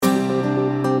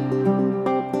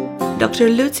Dr.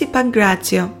 Luci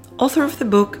Pangrazio, author of the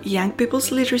book Young People's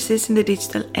Literacies in the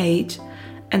Digital Age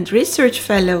and research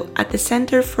fellow at the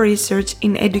Centre for Research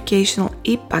in Educational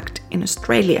Impact in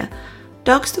Australia,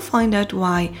 talks to find out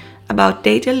why about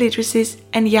data literacies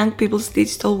and young people's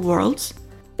digital worlds.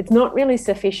 It's not really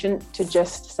sufficient to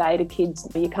just say to kids,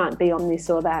 you can't be on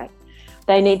this or that.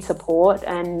 They need support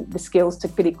and the skills to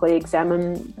critically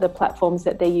examine the platforms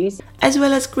that they use, as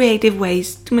well as creative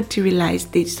ways to materialize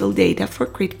digital data for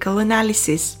critical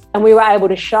analysis. And we were able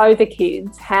to show the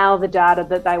kids how the data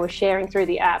that they were sharing through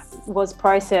the app was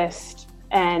processed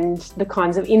and the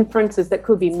kinds of inferences that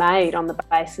could be made on the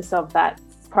basis of that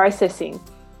processing.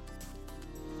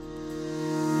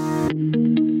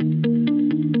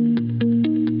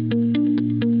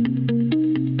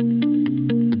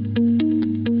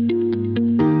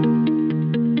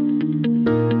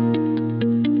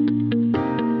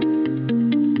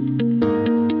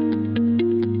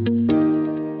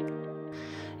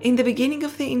 In the beginning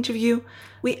of the interview,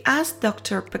 we asked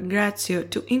Dr. Pangrazio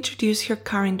to introduce her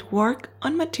current work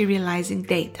on materializing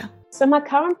data. So my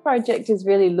current project is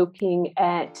really looking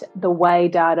at the way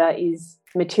data is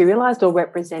materialised or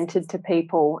represented to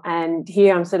people. And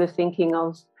here I'm sort of thinking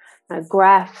of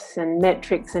graphs and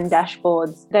metrics and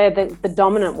dashboards. They're the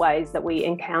dominant ways that we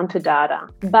encounter data.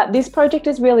 But this project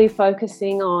is really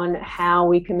focusing on how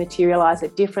we can materialise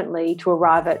it differently to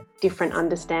arrive at different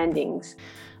understandings.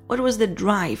 What was the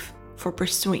drive for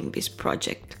pursuing this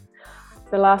project?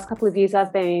 The last couple of years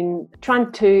I've been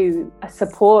trying to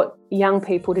support young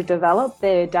people to develop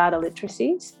their data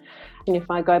literacies. And if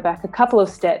I go back a couple of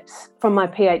steps from my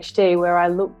PhD, where I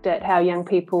looked at how young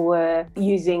people were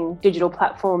using digital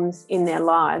platforms in their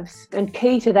lives, and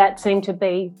key to that seemed to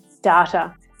be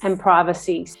data and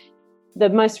privacy. The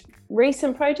most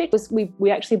recent project was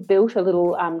we actually built a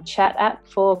little chat app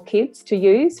for kids to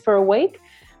use for a week.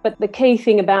 But the key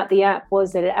thing about the app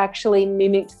was that it actually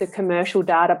mimicked the commercial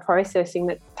data processing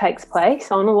that takes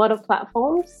place on a lot of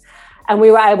platforms. And we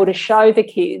were able to show the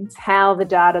kids how the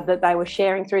data that they were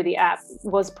sharing through the app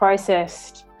was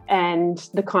processed and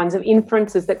the kinds of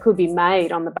inferences that could be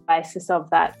made on the basis of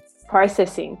that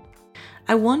processing.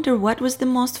 I wonder what was the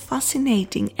most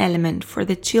fascinating element for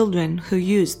the children who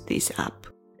used this app.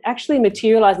 Actually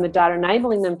materialising the data,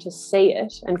 enabling them to see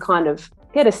it and kind of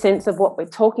get a sense of what we're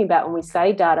talking about when we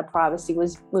say data privacy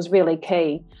was really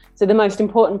key. So the most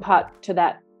important part to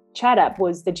that chat app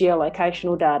was the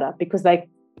geolocational data, because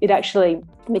it actually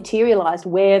materialised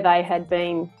where they had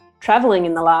been travelling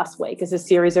in the last week as a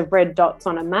series of red dots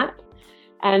on a map.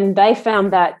 And they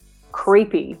found that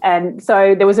creepy. And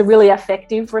so there was a really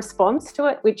effective response to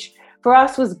it, which for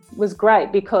us was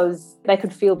great because they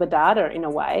could feel the data in a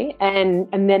way. And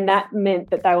then that meant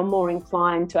that they were more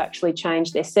inclined to actually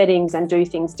change their settings and do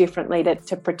things differently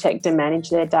to protect and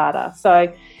manage their data.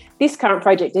 So this current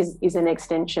project is an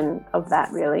extension of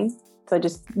that, really. So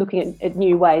just looking at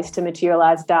new ways to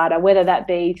materialise data, whether that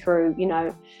be through,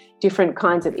 different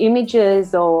kinds of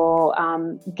images or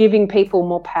giving people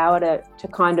more power to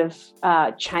kind of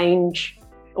change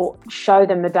or show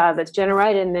them the data that's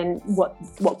generated and then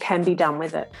what can be done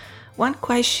with it. One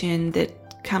question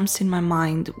that comes in my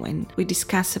mind when we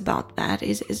discuss about that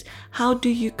is how do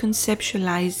you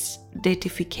conceptualize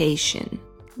datification?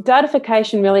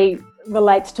 Datification really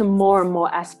relates to more and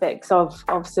more aspects of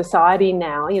society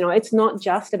now. It's not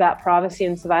just about privacy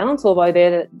and surveillance, although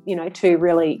they're two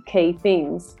really key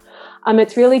things.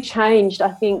 It's really changed,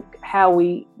 I think, how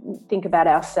we think about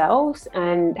ourselves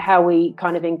and how we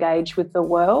kind of engage with the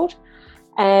world.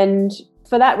 And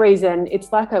for that reason,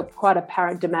 it's like quite a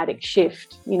paradigmatic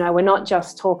shift. We're not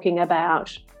just talking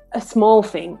about a small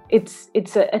thing. It's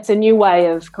a new way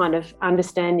of kind of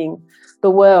understanding the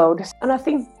world. And I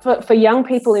think for young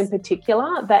people in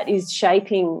particular, that is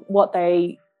shaping what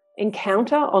they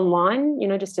encounter online,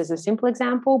 just as a simple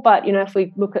example. But, if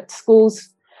we look at schools,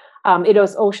 it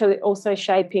is also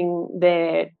shaping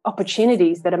their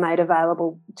opportunities that are made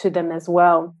available to them as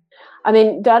well. I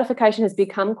mean, datification has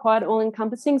become quite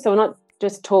all-encompassing. So we're not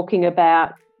just talking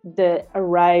about the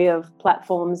array of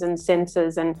platforms and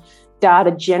sensors and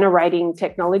data-generating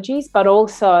technologies, but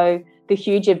also the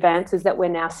huge advances that we're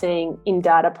now seeing in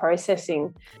data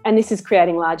processing. And this is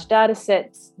creating large data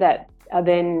sets that are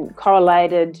then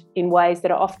correlated in ways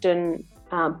that are often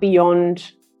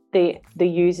beyond the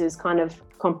user's kind of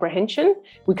comprehension.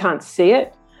 We can't see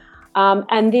it.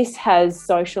 And this has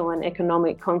social and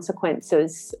economic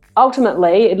consequences.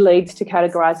 Ultimately, it leads to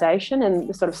categorisation and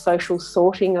the sort of social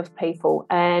sorting of people.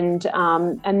 And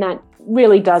that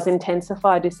really does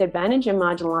intensify disadvantage and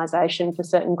marginalisation for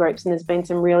certain groups. And there's been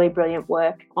some really brilliant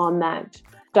work on that.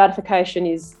 Datification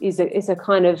is a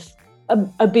kind of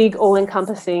a big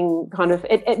all-encompassing kind of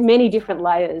at many different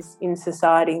layers in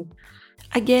society.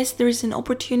 I guess there is an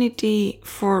opportunity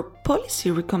for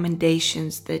policy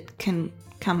recommendations that can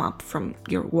come up from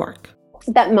your work.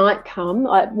 That might come.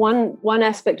 One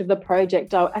aspect of the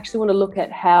project, I actually want to look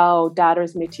at how data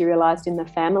is materialised in the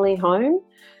family home,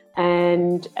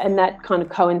 and that kind of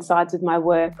coincides with my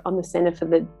work on the Centre for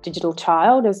the Digital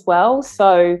Child as well.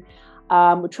 So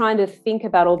we're trying to think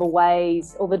about all the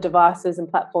ways, all the devices and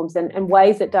platforms and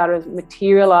ways that data is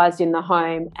materialised in the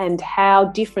home, and how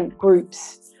different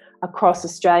groups across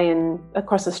Australia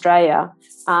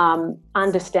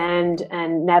understand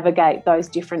and navigate those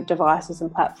different devices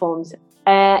and platforms.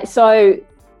 So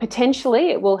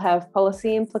potentially it will have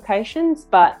policy implications,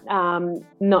 but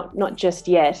not just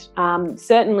yet.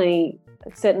 Certainly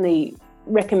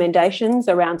recommendations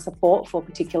around support for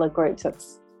particular groups.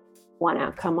 That's one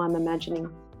outcome I'm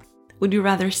imagining. Would you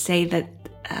rather say that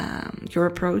your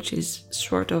approach is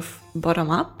sort of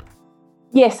bottom-up?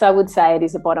 Yes, I would say it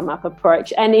is a bottom-up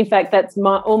approach. And in fact, that's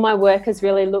all my work has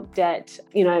really looked at,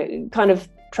 kind of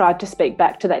tried to speak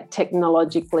back to that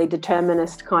technologically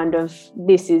determinist kind of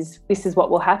this is what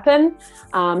will happen.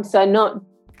 So not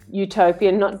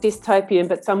utopian, not dystopian,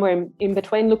 but somewhere in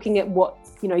between, looking at what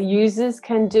users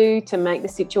can do to make the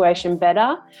situation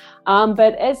better.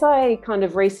 But as I kind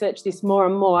of research this more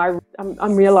and more,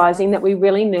 I'm realising that we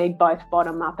really need both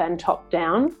bottom-up and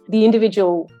top-down. The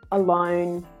individual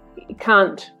alone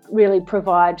can't really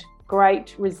provide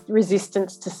great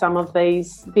resistance to some of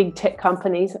these big tech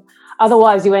companies.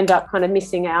 Otherwise, you end up kind of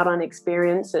missing out on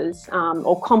experiences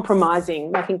or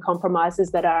making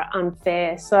compromises that are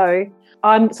unfair. So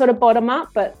I'm sort of bottom up,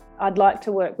 but I'd like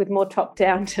to work with more top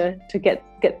down to get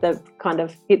the kind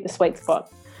of hit the sweet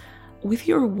spot. With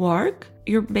your work,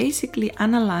 you basically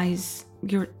analyze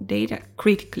your data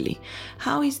critically.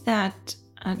 How is that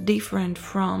different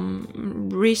from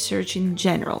research in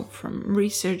general, from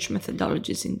research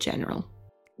methodologies in general?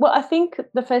 Well, I think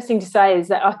the first thing to say is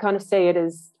that I kind of see it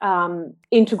as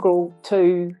integral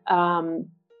to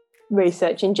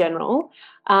research in general.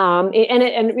 And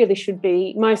it really should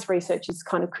be. Most research is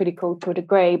kind of critical to a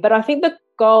degree. But I think the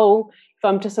goal, if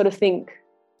I'm to sort of think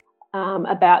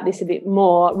about this a bit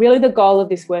more, really the goal of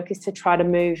this work is to try to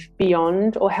move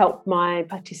beyond, or help my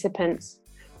participants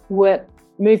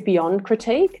move beyond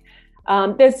critique.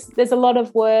 There's a lot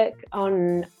of work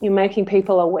on making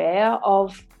people aware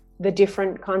of the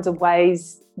different kinds of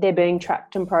ways they're being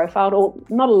tracked and profiled, or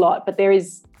not a lot, but there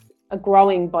is a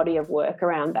growing body of work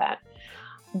around that.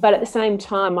 But at the same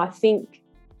time, I think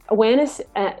awareness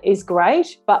is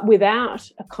great, but without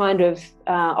a kind of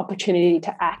opportunity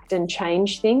to act and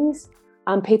change things,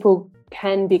 people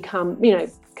can become,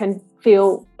 can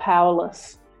feel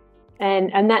powerless.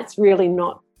 And that's really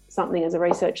not something as a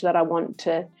researcher that I want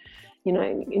to,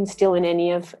 instill in any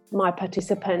of my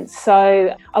participants.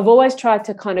 So I've always tried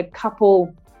to kind of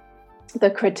couple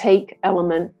the critique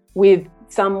element with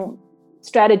some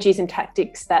strategies and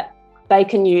tactics that they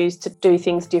can use to do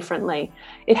things differently.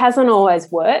 It hasn't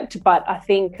always worked, but I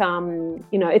think,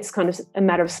 it's kind of a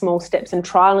matter of small steps and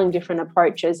trialling different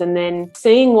approaches and then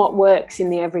seeing what works in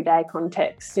the everyday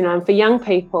context. And for young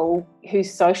people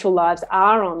whose social lives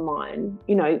are online,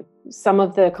 some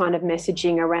of the kind of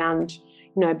messaging around,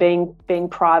 being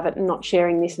private and not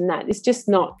sharing this and that is just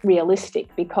not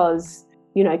realistic because,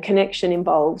 connection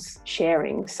involves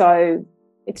sharing. So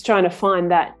it's trying to find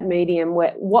that medium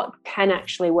where what can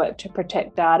actually work to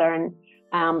protect data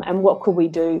and what could we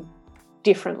do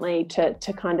differently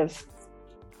to kind of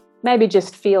maybe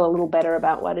just feel a little better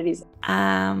about what it is.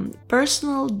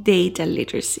 Personal data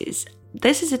literacies.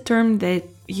 This is a term that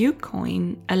you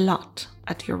coin a lot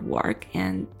at your work,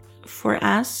 and for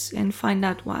us, and find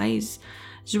out why, is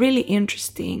really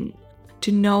interesting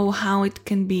to know how it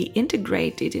can be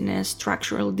integrated in a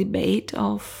structural debate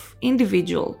of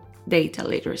individual data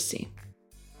literacy.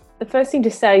 The first thing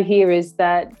to say here is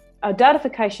that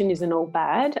datification isn't all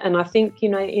bad. And I think,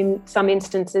 in some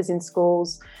instances in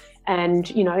schools and,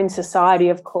 in society,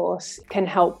 of course, can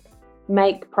help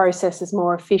make processes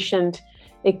more efficient.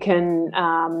 It can,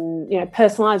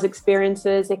 personalise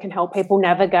experiences. It can help people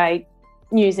navigate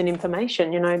news and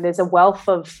information. There's a wealth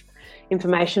of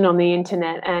information on the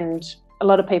internet and a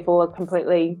lot of people are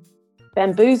completely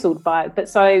bamboozled by it. But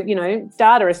so,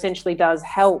 data essentially does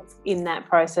help in that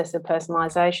process of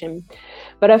personalisation.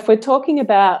 But if we're talking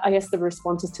about, I guess, the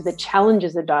responses to the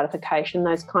challenges of datification,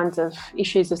 those kinds of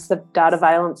issues of data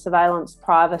surveillance,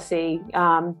 privacy,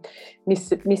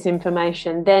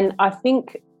 misinformation, then I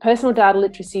think personal data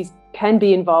literacies can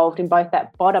be involved in both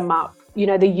that bottom-up,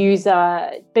 the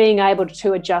user being able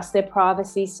to adjust their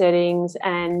privacy settings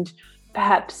and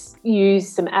perhaps use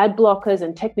some ad blockers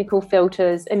and technical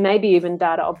filters and maybe even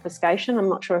data obfuscation. I'm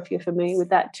not sure if you're familiar with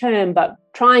that term, but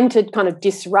trying to kind of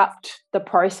disrupt the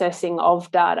processing of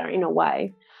data in a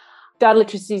way. Data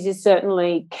literacies is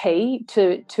certainly key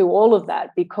to all of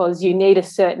that, because you need a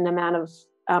certain amount of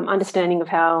understanding of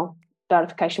how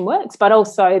datafication works, but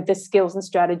also the skills and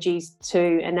strategies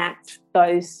to enact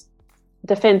those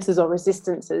defences or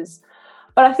resistances.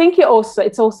 But I think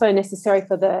it's also necessary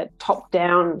for the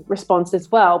top-down response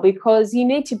as well, because you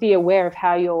need to be aware of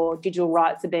how your digital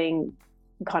rights are being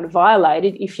kind of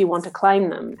violated if you want to claim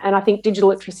them. And I think digital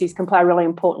literacies can play a really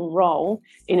important role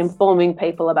in informing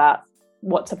people about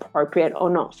what's appropriate or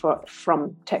not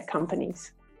from tech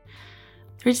companies.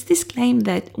 There's this claim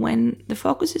that when the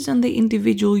focus is on the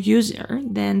individual user,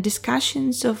 then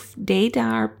discussions of data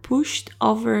are pushed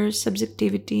over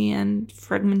subjectivity and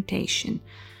fragmentation.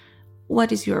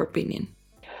 What is your opinion?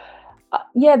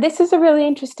 Yeah, this is a really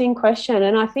interesting question.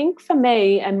 And I think for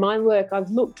me and my work, I've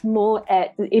looked more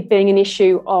at it being an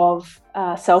issue of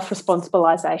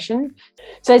self-responsibilization.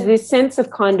 So there's this sense of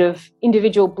kind of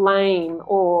individual blame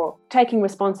or taking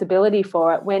responsibility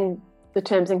for it when the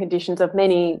terms and conditions of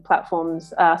many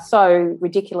platforms are so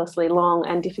ridiculously long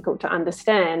and difficult to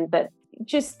understand, but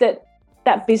just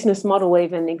that business model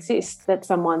even exists, that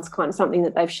someone's kind of something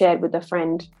that they've shared with a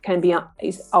friend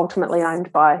is ultimately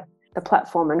owned by the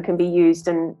platform and can be used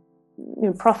and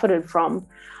profited from.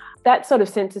 That sort of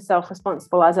sense of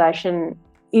self-responsibilization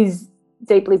is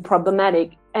deeply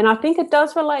problematic. And I think it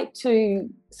does relate to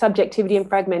subjectivity and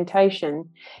fragmentation,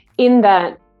 in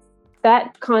that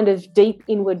kind of deep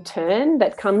inward turn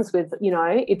that comes with,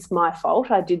 it's my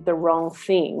fault, I did the wrong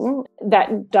thing,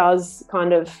 that does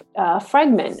kind of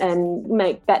fragment and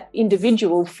make that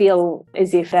individual feel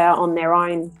as if they're on their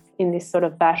own in this sort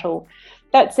of battle.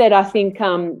 That said, I think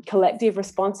collective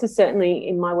responses, certainly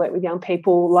in my work with young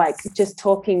people, like just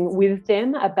talking with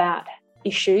them about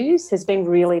issues has been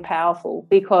really powerful,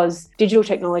 because digital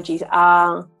technologies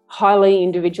are highly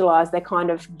individualised. They kind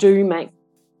of do make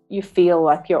you feel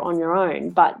like you're on your own,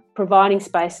 but providing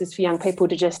spaces for young people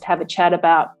to just have a chat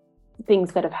about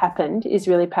things that have happened is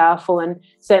really powerful. And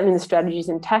certainly the strategies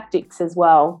and tactics as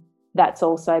well, that's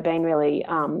also been really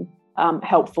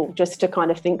helpful, just to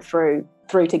kind of think through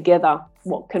together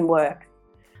what can work.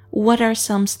 What are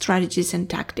some strategies and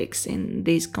tactics in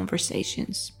these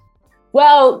conversations?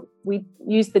 Well, we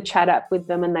used the chat app with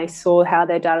them and they saw how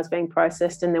their data was being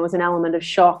processed, and there was an element of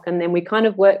shock. And then we kind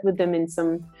of worked with them in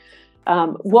some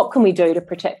what can we do to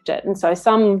protect it? And so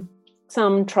some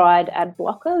tried ad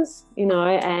blockers,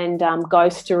 and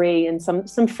ghostery and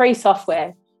some free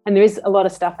software. And there is a lot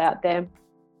of stuff out there.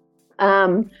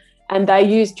 And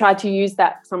they tried to use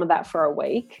some of that for a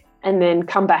week and then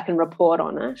come back and report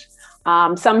on it.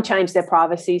 Some changed their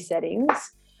privacy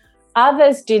settings.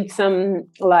 Others did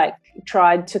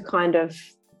tried to kind of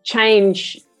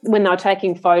change when they were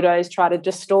taking photos, try to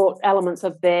distort elements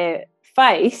of their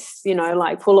face,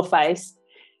 like pull a face,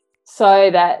 so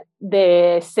that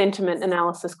their sentiment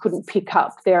analysis couldn't pick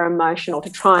up their emotion, or to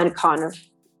try and kind of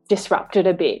disrupt it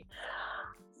a bit.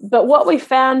 But what we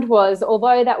found was,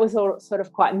 although that was all sort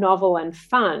of quite novel and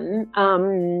fun,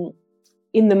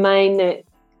 in the main, it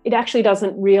actually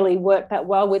doesn't really work that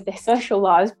well with their social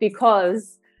lives,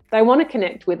 because they want to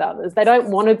connect with others. They don't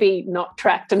want to be not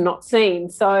tracked and not seen.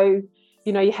 So,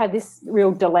 you have this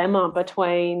real dilemma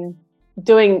between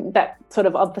doing that sort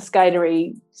of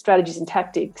obfuscatory strategies and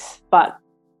tactics, but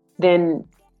then,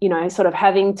 sort of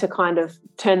having to kind of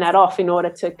turn that off in order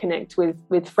to connect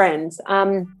with friends.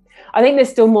 I think there's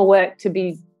still more work to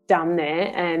be done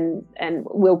there, and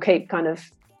we'll keep kind of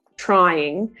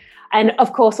trying. And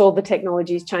of course, all the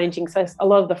technology is changing. So a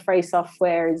lot of the free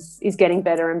software is getting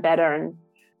better and better. And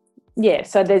yeah,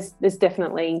 so there's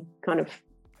definitely kind of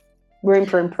room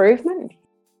for improvement.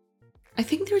 I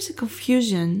think there's a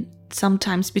confusion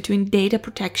sometimes between data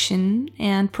protection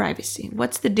and privacy.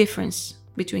 What's the difference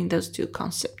between those two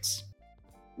concepts?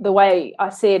 The way I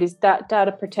see it is that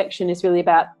data protection is really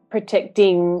about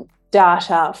protecting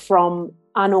data from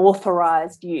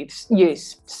unauthorized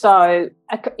use. So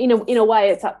in a way,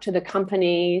 it's up to the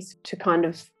companies to kind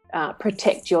of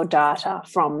protect your data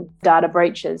from data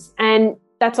breaches. And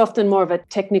that's often more of a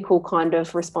technical kind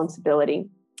of responsibility,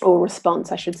 or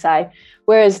response, I should say.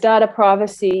 Whereas data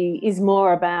privacy is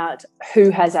more about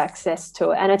who has access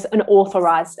to it, and it's an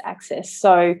authorized access.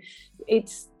 So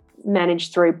it's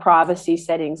managed through privacy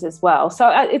settings as well. So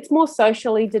it's more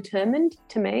socially determined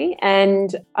to me.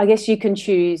 And I guess you can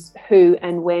choose who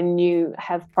and when you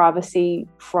have privacy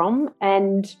from.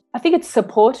 And I think it's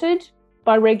supported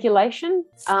by regulation,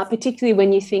 particularly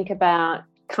when you think about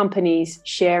companies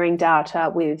sharing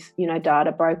data with,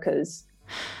 data brokers.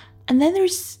 And then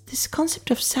there's this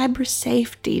concept of cyber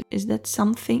safety. Is that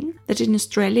something that in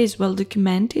Australia is well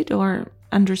documented or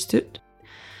understood?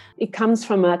 It comes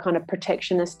from a kind of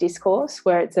protectionist discourse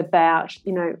where it's about,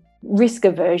 risk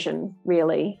aversion,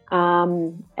 really.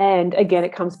 And again,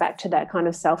 it comes back to that kind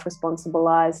of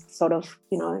self-responsibilized sort of,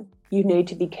 you need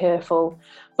to be careful.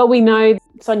 But we know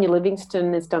Sonia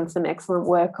Livingston has done some excellent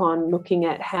work on looking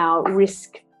at how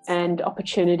risk and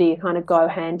opportunity kind of go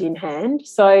hand in hand.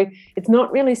 So it's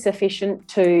not really sufficient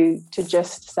to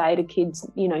just say to kids,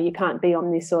 you can't be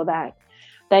on this or that.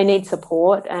 They need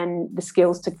support and the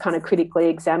skills to kind of critically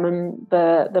examine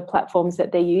the platforms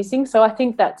that they're using. So I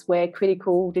think that's where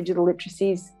critical digital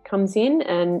literacies comes in,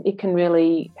 and it can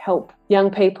really help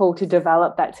young people to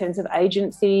develop that sense of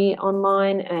agency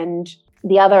online. And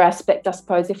the other aspect, I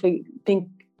suppose, if we think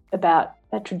about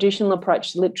a traditional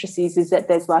approach to literacies, is that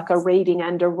there's like a reading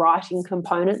and a writing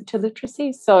component to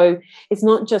literacy. So it's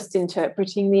not just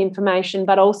interpreting the information,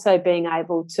 but also being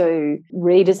able to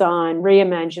redesign,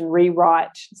 reimagine,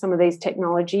 rewrite some of these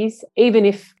technologies. Even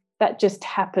if that just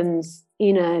happens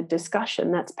in a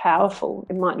discussion, that's powerful.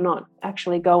 It might not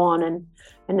actually go on and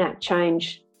enact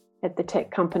change at the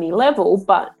tech company level,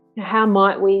 but how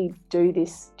might we do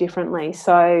this differently?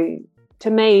 So to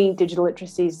me, digital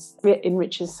literacies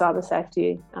enriches cyber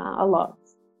safety a lot.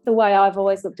 The way I've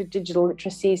always looked at digital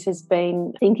literacies has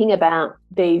been thinking about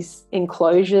these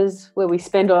enclosures where we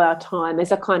spend all our time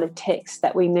as a kind of text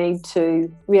that we need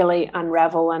to really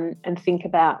unravel and think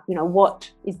about, what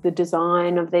is the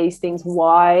design of these things?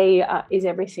 Why is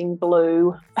everything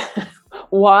blue?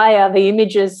 Why are the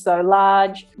images so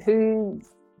large? Who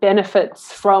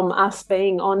benefits from us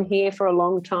being on here for a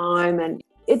long time? And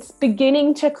it's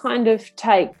beginning to kind of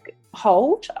take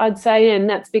hold, I'd say, and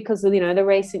that's because of, in the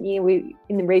recent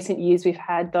years we've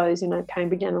had those,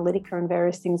 Cambridge Analytica and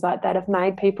various things like that have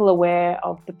made people aware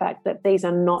of the fact that these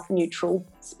are not neutral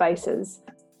spaces.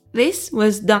 This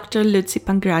was Dr. Luci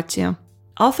Pangrazio,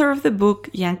 author of the book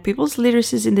Young People's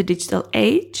Literacies in the Digital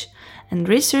Age and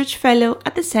Research Fellow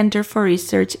at the Centre for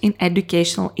Research in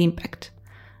Educational Impact.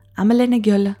 I'm Elena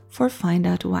Gjolla for Find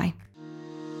Out Why.